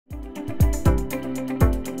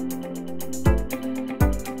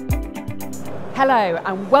Hello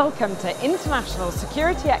and welcome to International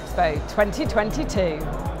Security Expo 2022.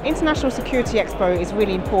 International Security Expo is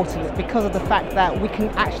really important because of the fact that we can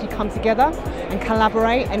actually come together and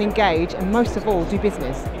collaborate and engage and most of all do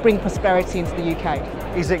business, bring prosperity into the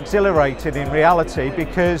UK. Is exhilarating in reality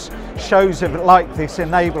because shows like this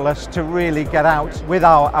enable us to really get out with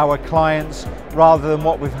our clients rather than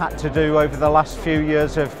what we've had to do over the last few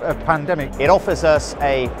years of pandemic. It offers us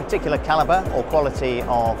a particular calibre or quality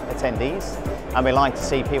of attendees, and we like to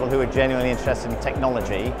see people who are genuinely interested in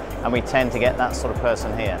technology, and we tend to get that sort of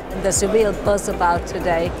person here. There's a real buzz about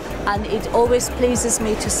today, and it always pleases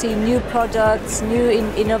me to see new products, new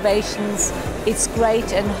innovations. It's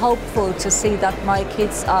great and hopeful to see that my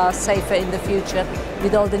kids are safer in the future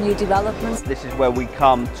with all the new developments. This is where we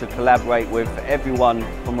come to collaborate with everyone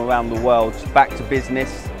from around the world. Back to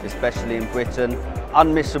business, especially in Britain.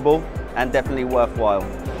 Unmissable and definitely worthwhile.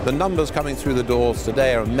 The numbers coming through the doors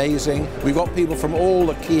today are amazing. We've got people from all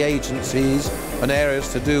the key agencies and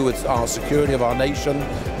areas to do with our security of our nation.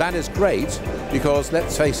 That is great because,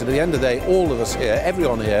 let's face it, at the end of the day, all of us here,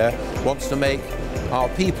 everyone here, wants to make our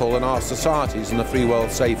people and our societies in the free world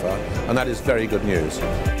safer, and that is very good news.